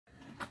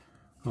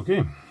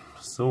Okay,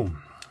 so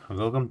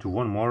welcome to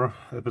one more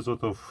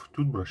episode of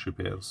toothbrush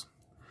repairs.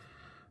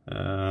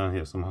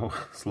 Yeah, somehow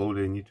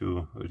slowly I need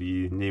to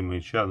rename my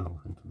channel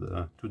into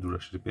the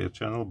toothbrush repair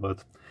channel,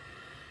 but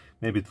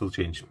maybe it will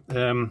change.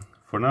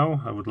 For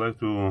now, I would like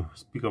to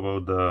speak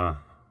about the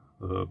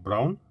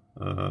Braun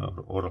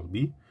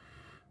Oral-B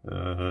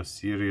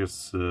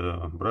series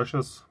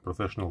brushes,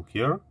 professional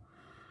care,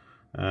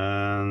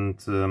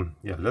 and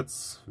yeah,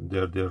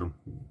 their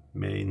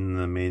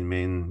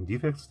main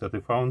defects that I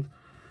found.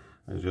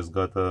 I just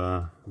got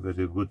a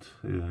very good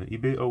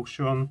eBay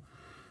auction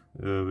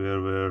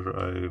where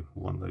I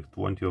won like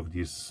 20 of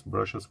these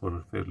brushes for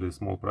a fairly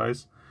small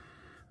price,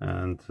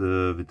 and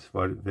with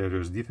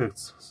various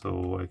defects,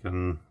 so I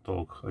can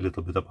talk a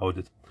little bit about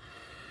it.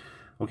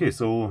 Okay,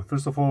 so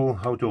first of all,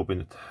 how to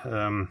open it.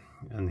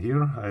 And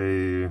here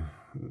I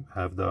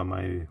have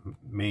my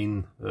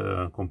main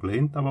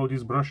complaint about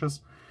these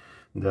brushes,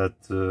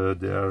 that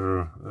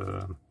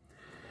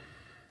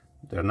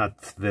they're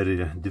not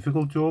very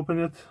difficult to open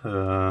it.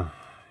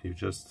 You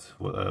just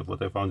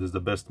what I found is the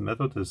best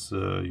method is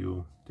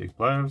you take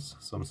pliers,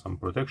 some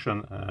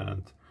protection,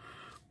 and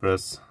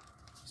press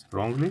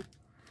strongly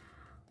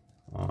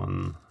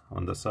on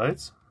the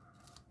sides.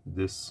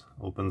 This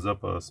opens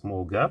up a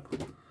small gap,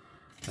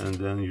 and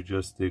then you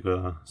just take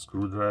a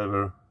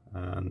screwdriver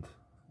and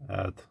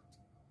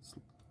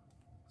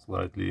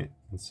slightly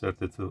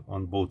insert it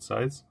on both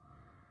sides,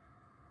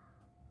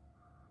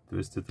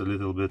 twist it a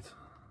little bit,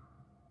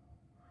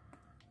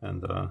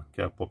 and the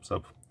cap pops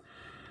up.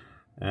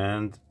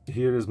 And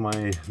here is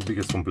my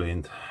biggest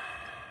complaint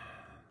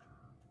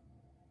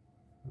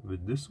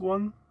with this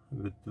one.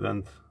 It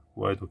went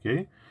quite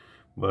okay,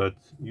 but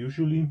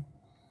usually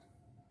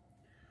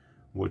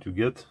what you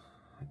get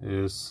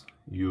is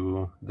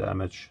you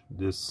damage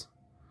this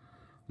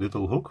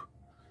little hook,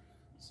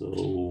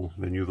 so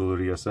when you will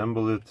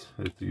reassemble it,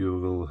 you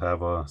will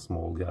have a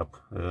small gap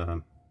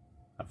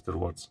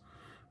afterwards.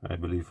 I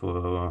believe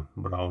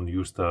Braun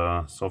used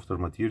a softer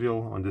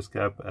material on this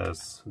cap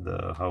as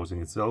the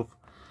housing itself,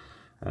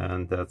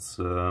 and that's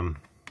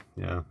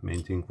yeah,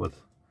 main thing what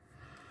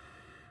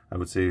I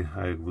would say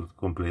I would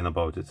complain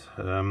about it.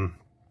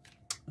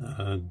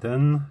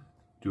 Then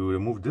to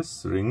remove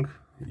this ring,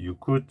 you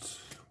could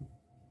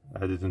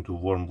add it into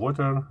warm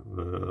water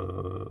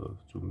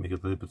to make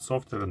it a little bit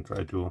softer and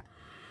try to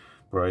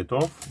pry it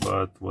off,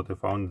 but what I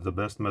found the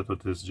best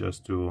method is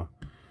just to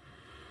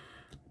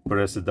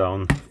press it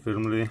down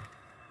firmly,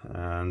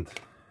 and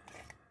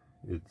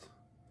it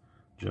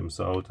jumps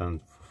out. And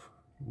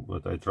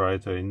what I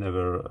tried, I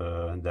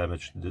never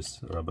damaged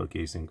this rubber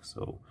casing.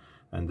 So,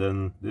 and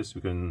then this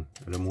you can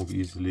remove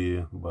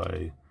easily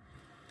by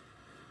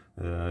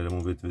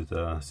remove it with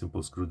a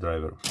simple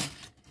screwdriver.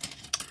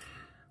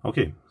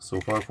 Okay, so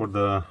far for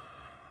the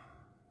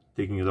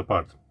taking it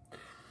apart.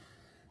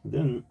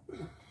 Then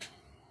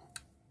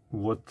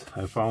what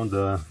I found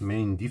the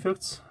main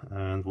defects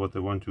and what I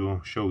want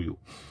to show you.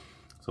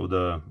 So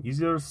the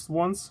easiest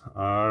ones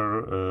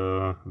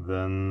are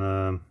when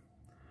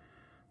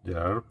there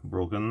are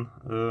broken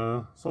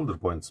solder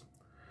points.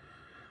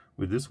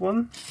 With this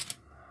one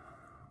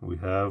we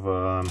have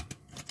I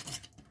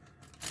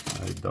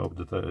doubt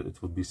that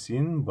it will be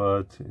seen,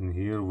 but in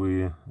here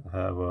we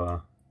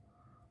have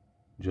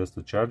just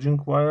a charging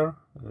wire,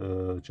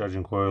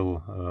 charging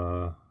coil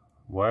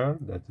wire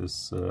that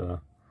is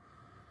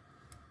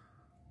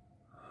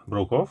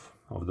broke off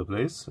of the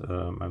place.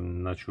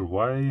 I'm not sure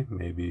why,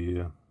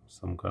 maybe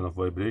some kind of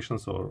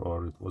vibrations,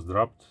 or it was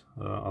dropped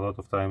a lot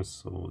of times,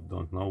 so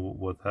don't know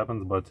what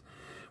happened. But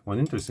one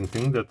interesting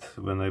thing, that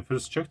when I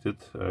first checked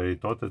it, I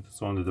thought that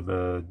it's only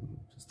the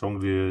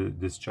strongly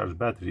discharged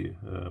battery,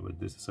 but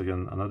this is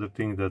again another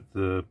thing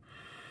that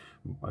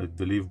I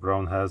believe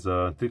Braun has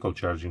a trickle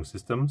charging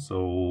system,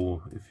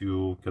 so if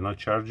you cannot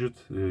charge it,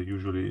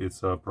 usually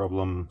it's a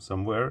problem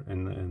somewhere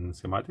in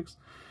schematics,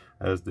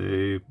 as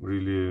they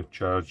really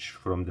charge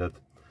from that.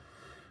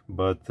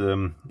 But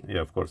yeah,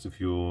 of course, if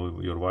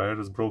your wire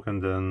is broken,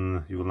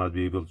 then you will not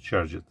be able to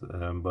charge it.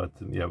 But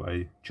yeah,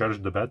 I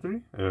charged the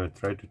battery,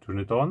 tried to turn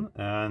it on,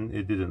 and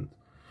it didn't.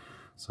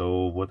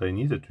 So what I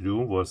needed to do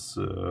was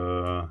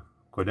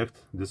connect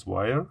this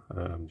wire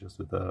just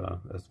with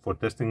as for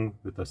testing,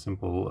 with a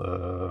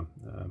simple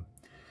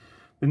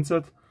pin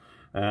set,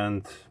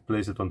 and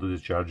place it onto the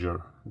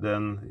charger.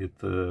 Then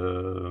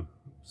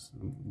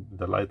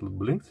the light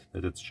blinked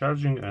that it's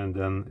charging, and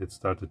then it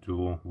started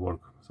to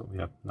work. So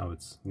yeah, now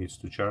it needs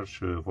to charge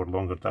for a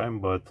longer time,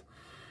 but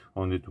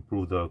only to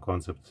prove the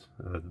concept.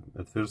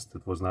 At first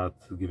it was not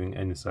giving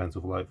any signs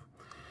of life.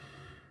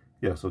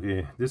 Yes,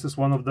 okay, this is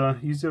one of the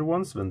easier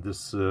ones, when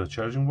this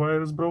charging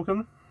wire is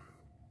broken.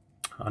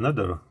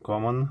 Another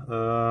common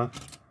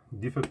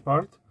defect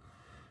part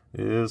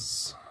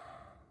is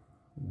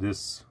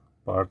this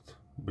part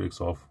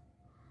breaks off.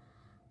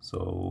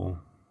 So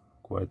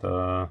quite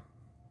a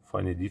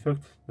funny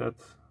defect that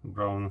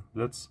Braun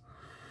gets.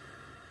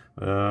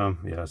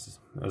 Yes,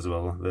 as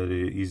well,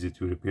 very easy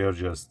to repair.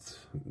 Just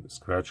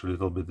scratch a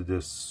little bit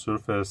this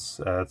surface,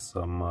 add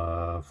some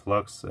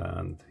flux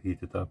and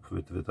heat it up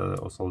with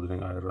a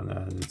soldering iron,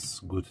 and it's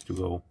good to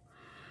go.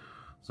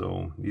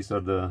 So these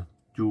are the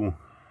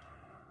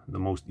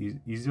most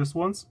easiest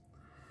ones.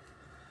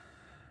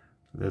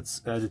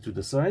 Let's add it to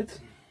the side,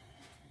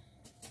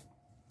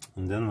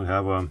 and then we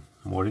have a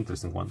more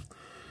interesting one.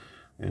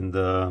 In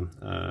the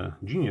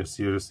Genius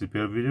series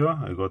repair video,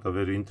 I got a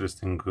very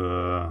interesting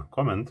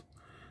comment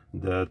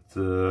that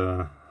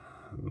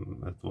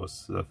that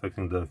was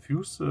affecting the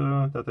fuse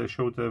that I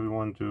showed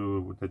everyone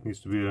that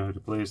needs to be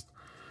replaced.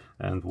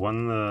 And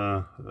one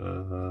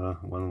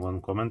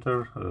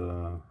commenter,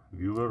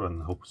 viewer,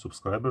 and hope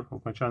subscriber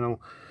of my channel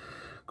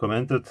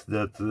commented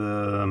that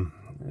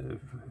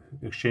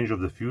exchange of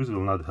the fuse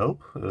will not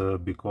help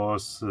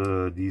because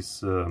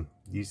these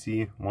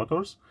DC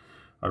motors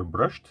are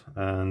brushed,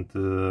 and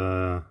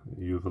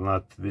you will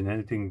not win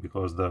anything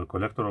because the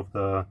collector of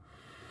the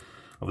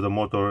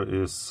motor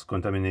is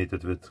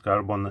contaminated with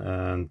carbon,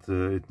 and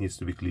it needs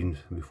to be cleaned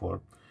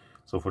before.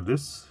 So for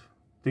this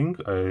thing,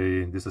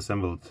 I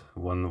disassembled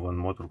one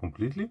motor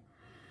completely.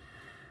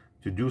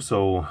 To do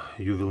so,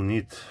 you will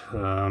need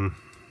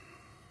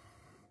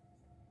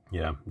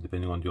yeah,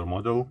 depending on your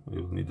model,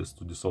 you will need this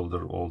to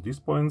desolder all these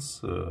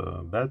points,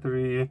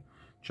 battery,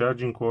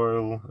 charging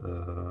coil,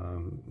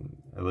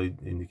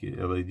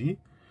 LED,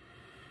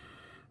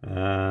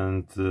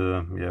 and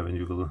yeah, when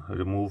you will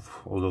remove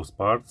all those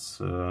parts,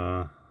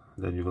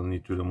 then you will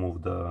need to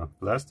remove the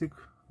plastic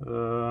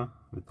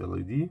with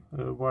LED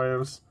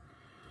wires,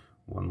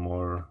 one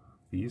more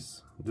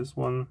piece, this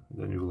one,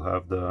 then you will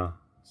have the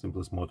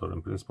simplest motor.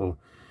 In principle,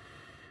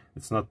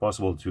 it's not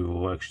possible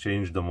to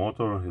exchange the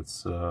motor.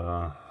 It's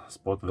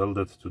spot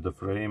welded to the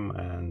frame,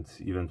 and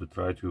even to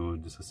try to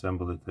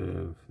disassemble it,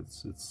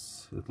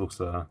 it looks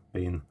a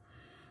pain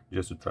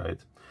just to try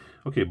it.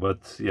 Okay,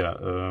 but yeah,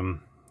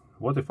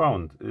 what I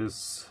found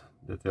is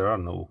that there are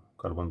no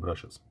carbon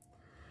brushes.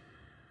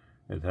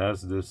 It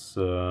has this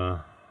metal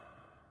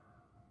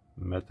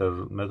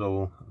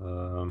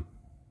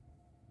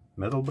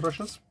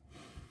brushes,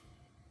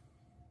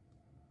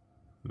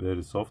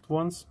 very soft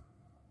ones,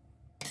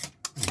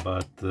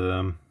 but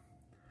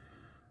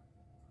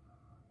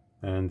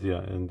and yeah,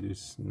 and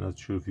it's not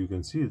sure if you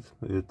can see it,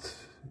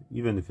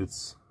 even if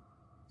it's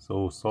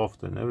so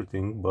soft and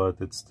everything, but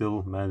it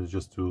still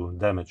manages to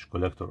damage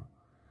collector.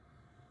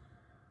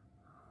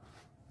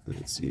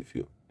 Let's see if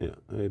you, yeah,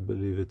 I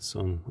believe it's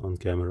on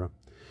camera.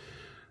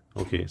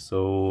 Okay,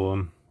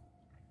 so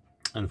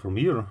and from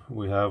here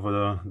we have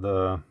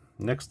the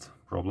next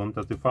problem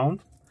that we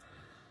found,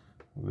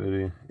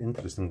 very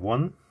interesting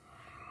one.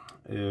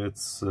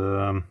 It's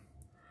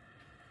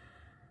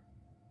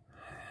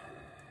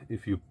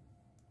if you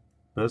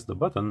press the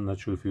button, not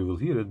sure if you will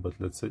hear it, but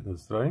let's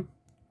try.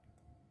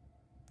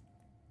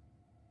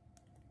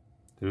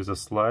 There is a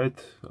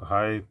slight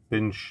high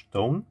pinch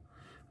tone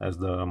as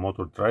the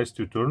motor tries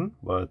to turn,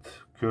 but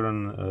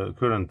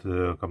current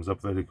comes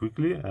up very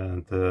quickly,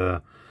 and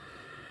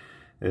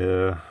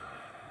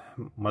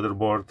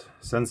motherboard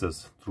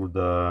senses through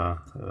the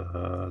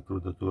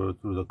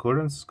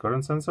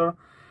current sensor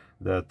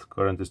that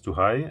current is too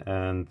high,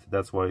 and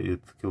that's why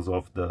it kills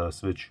off the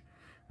switch,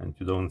 and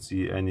you don't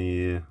see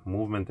any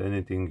movement,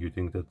 anything. You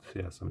think that,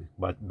 yeah, some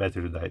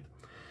battery died.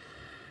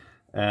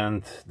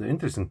 And the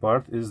interesting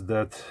part is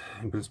that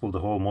in principle the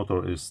whole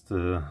motor is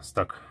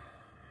stuck.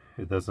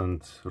 It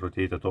doesn't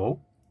rotate at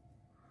all.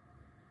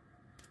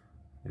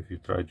 If you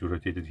try to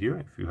rotate it here,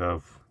 if you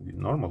have the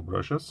normal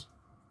brushes,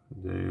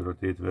 they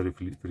rotate very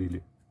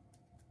freely.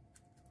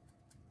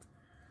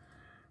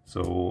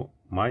 So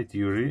my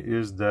theory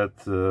is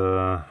that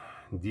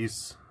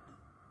these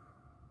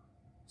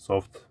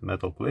soft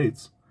metal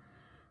plates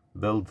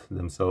weld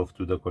themselves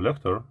to the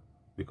collector,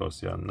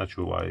 because, yeah, I'm not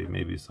sure why.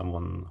 Maybe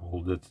someone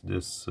holded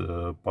this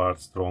part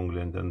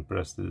strongly and then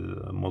pressed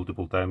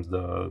multiple times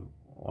the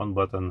on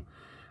button,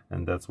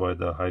 and that's why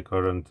the high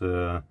current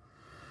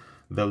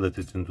welded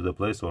it into the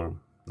place, or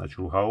not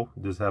sure how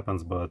this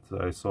happens, but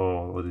I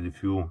saw already a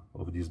few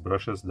of these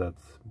brushes that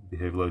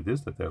behave like this,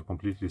 that they are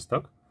completely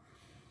stuck.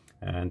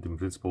 And in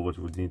principle, what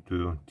you would need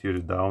to tear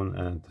it down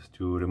and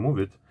to remove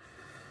it,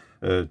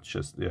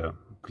 just, yeah,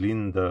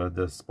 clean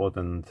the spot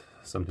and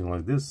something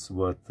like this.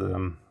 But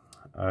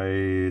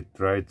I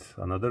tried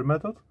another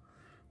method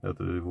that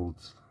I would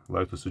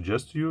like to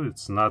suggest to you.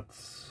 It's not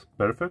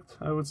perfect,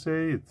 I would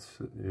say. It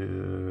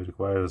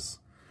requires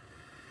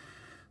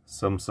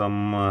some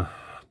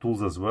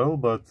tools as well,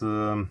 but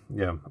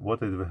yeah,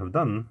 what I have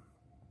done,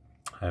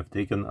 I have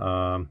taken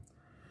a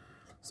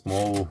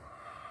small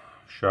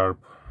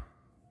sharp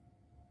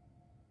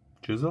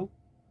chisel.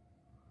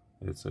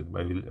 It's I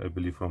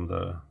believe from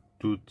the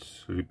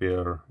tooth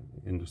repair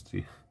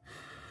industry,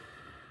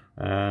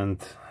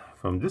 and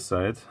from this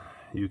side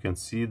you can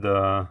see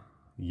the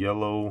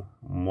yellow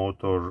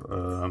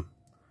motor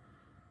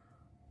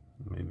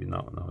maybe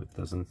now it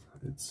doesn't,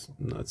 it's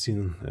not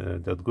seen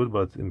that good,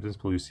 but in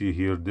principle you see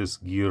here this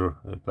gear,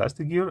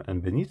 plastic gear,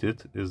 and beneath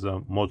it is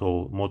a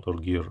motor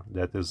gear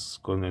that is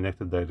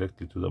connected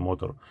directly to the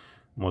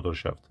motor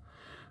shaft.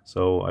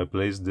 So I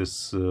placed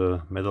this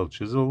metal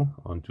chisel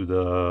onto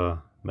the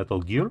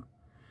metal gear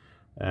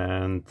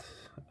and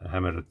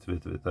hammer it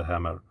with a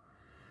hammer.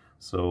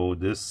 So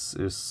this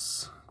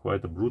is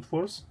quite a brute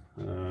force.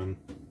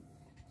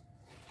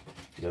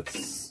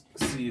 Let's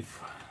see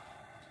if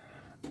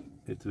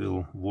it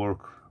will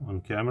work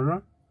on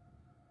camera.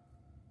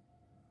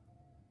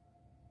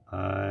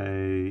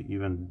 I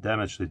even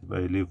damaged it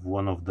by leave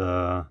one of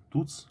the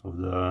tooths of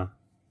the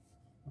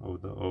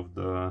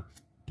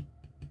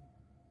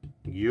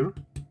gear.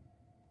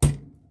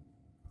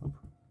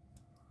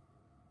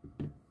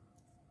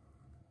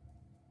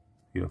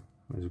 Here,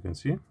 as you can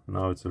see,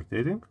 now it's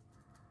rotating,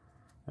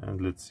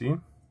 and let's see,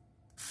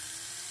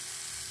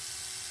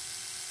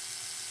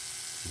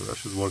 the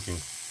brush is working.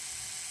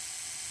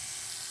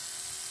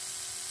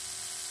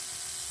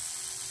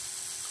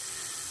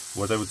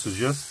 What I would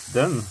suggest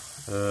then,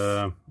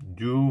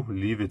 do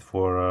leave it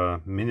for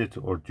a minute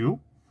or two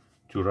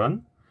to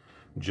run,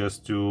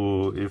 just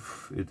to,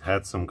 if it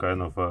had some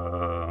kind of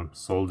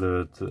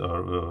soldered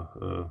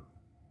or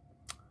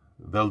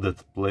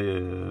welded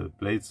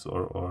plates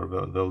or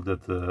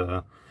welded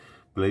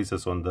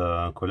places on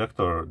the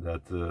collector,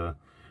 that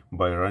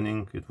by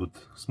running it would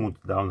smooth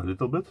down a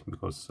little bit,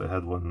 because I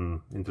had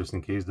one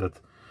interesting case that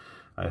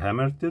I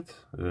hammered it,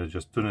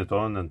 just turn it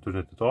on and turn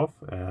it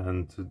off,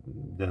 and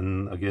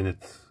then again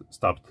it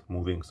stopped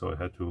moving, so I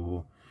had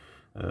to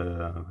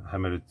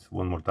hammer it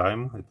one more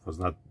time. It was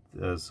not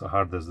as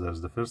hard as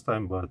the first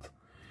time, but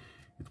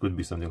it could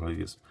be something like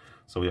this.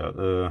 So yeah,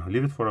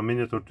 leave it for a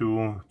minute or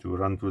two to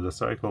run through the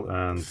cycle,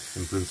 and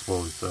in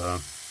principle it's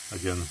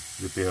again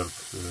repaired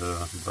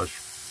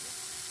brush.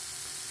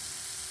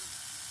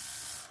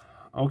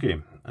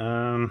 Okay,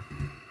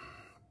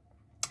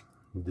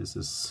 this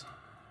is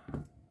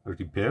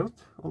repaired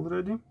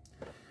already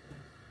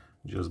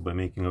just by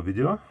making a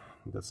video.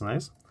 That's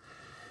nice.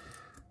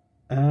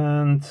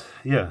 And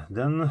yeah,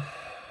 then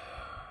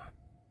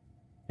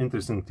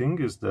interesting thing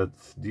is that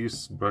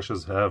these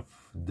brushes have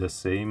the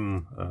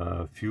same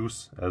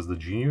fuse as the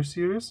Genius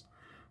series,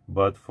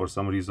 but for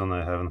some reason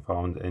I haven't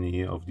found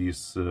any of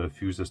these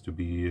fuses to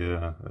be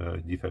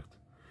defect.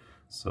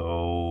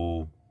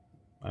 So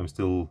I'm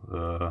still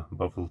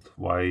baffled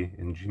why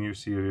in Genius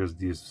series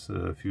these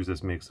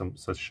fuses make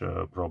such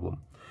a problem.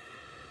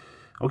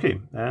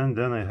 Okay, and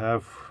then I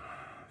have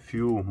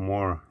few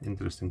more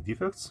interesting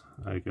defects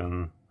I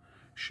can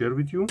share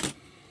with you.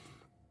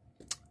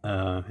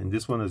 In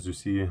this one, as you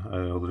see,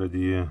 I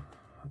already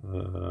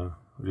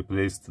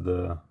replaced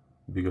the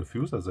bigger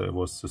fuse, as I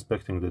was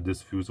suspecting that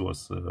this fuse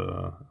was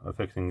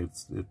affecting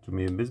it to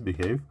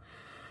misbehave.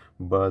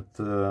 But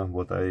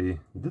what I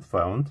did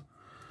found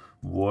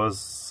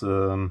was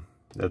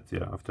that,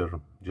 yeah,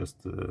 after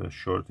just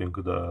shorting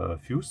the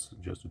fuse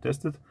just to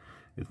test it,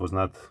 it was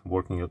not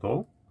working at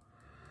all.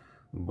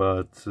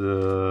 But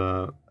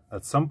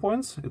at some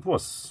points it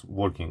was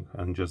working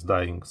and just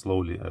dying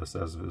slowly, as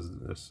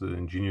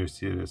in Genius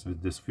series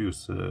with this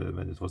fuse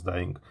when it was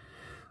dying.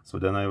 So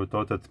then I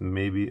thought that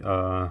maybe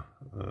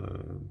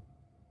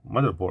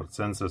motherboard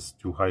senses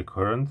too high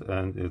current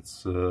and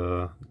it's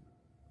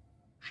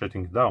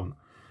shutting down.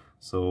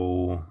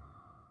 So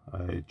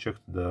I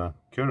checked the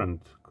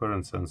current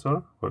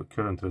sensor or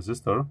current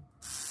resistor,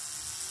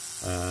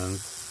 and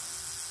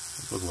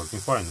it was working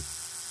fine.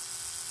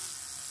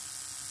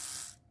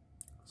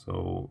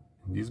 So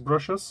in these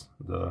brushes,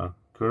 the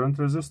current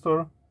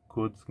resistor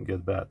could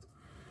get bad,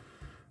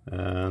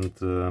 and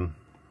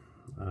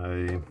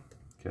I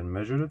can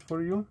measure it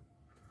for you.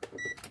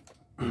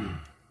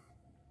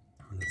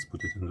 Let's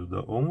put it into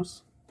the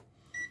ohms,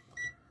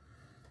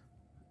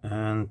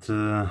 and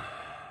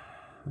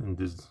in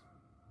this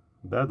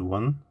bad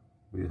one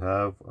we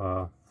have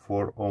a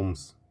 4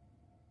 ohms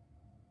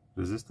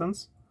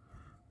resistance,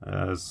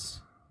 as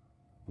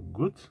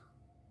good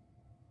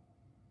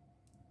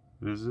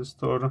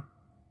resistor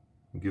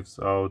gives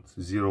out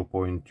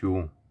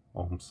 0.2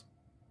 ohms.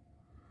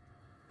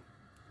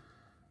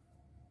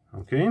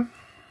 Okay,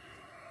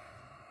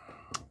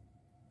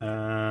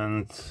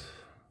 and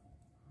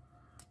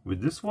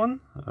with this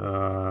one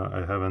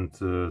I haven't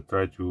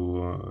tried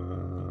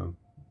to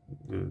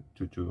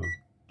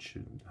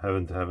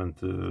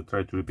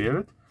tried to repair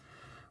it,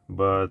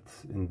 but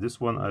in this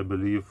one I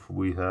believe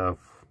we have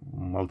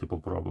multiple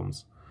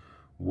problems.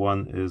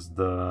 One is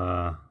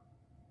the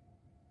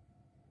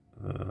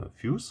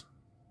fuse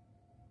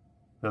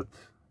that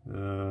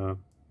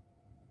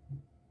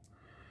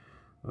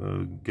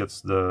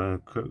gets the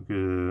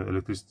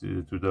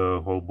electricity to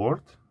the whole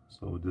board.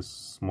 So this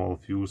small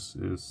fuse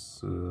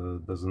is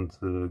doesn't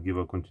give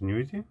a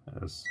continuity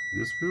as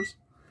this fuse.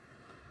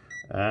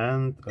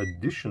 And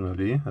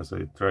additionally, as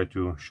I try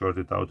to short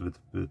it out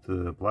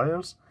with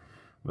pliers,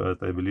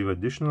 but I believe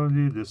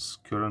additionally this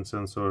current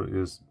sensor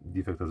is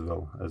defect as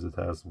well, as it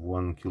has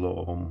 1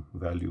 kilo ohm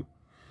value.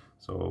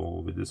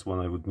 So with this one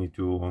I would need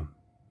to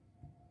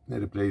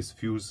replace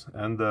fuse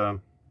and the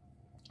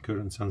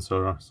current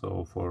sensor.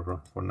 So for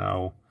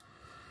now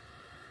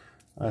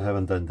I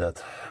haven't done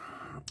that.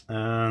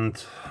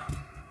 And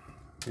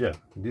yeah,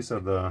 these are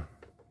the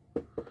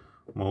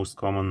most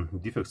common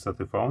defects that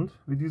I found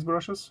with these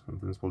brushes. In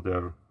principle, they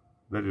are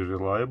very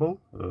reliable.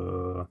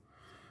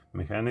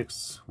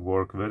 Mechanics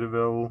work very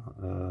well.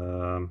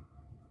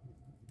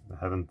 I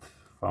haven't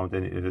found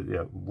any.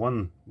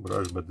 One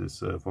brush, but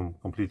this from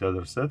complete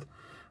other set.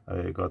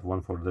 I got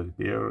one for the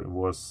repair,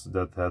 was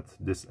that had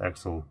this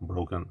axle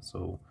broken.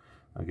 So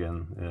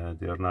again,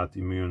 they are not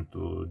immune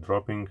to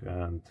dropping,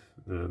 and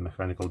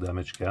mechanical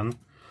damage can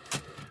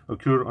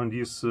occur on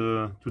these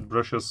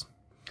toothbrushes.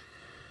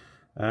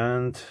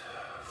 And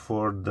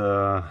for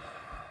the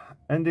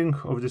ending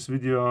of this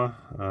video,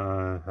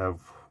 I have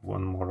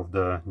one more of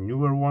the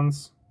newer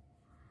ones.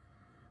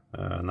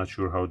 Not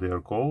sure how they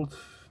are called,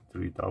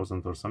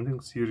 3000 or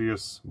something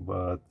series,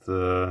 but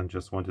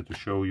just wanted to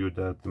show you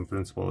that in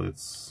principle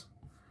it's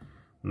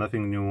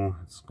nothing new.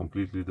 It's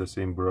completely the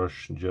same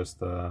brush,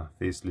 just a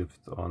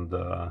facelift on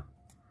the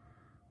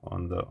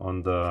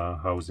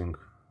housing,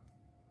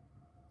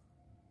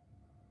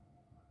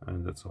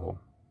 and that's all.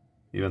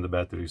 Even the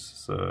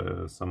batteries,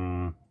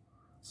 some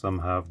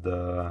have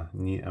the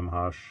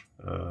NiMH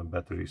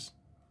batteries,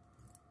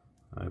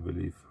 I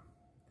believe.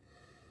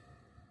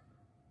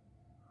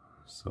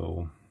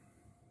 So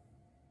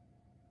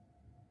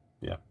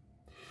yeah,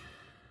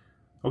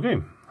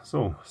 okay,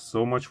 so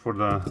much for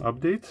the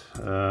update.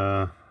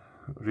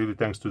 Really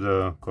thanks to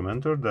the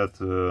commenter that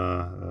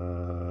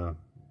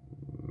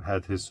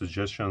had his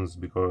suggestions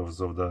because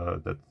of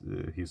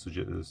he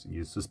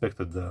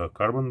suspected the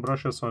carbon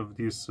brushes of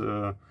these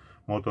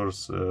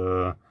motors.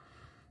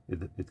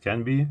 It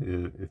can be,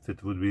 if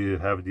it would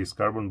have these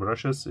carbon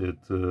brushes,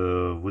 it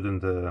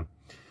wouldn't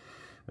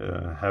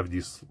have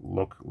these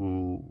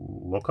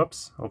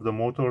lockups of the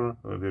motor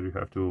where you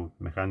have to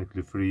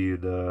mechanically free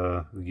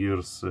the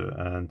gears,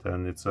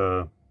 and it's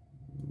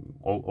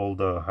all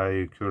the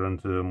high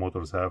current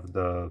motors have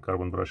the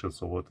carbon brushes,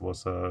 so it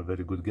was a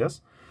very good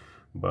guess.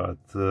 But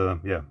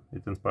yeah,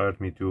 it inspired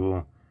me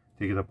to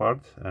take it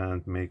apart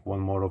and make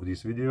one more of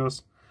these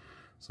videos.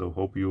 So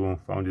hope you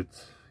found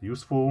it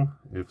useful.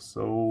 If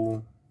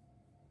so,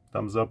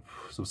 thumbs up,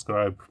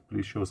 subscribe,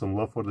 please show some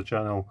love for the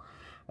channel,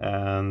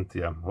 and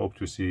yeah, hope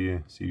to see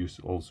you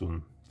all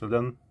soon. Till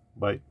then,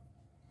 bye.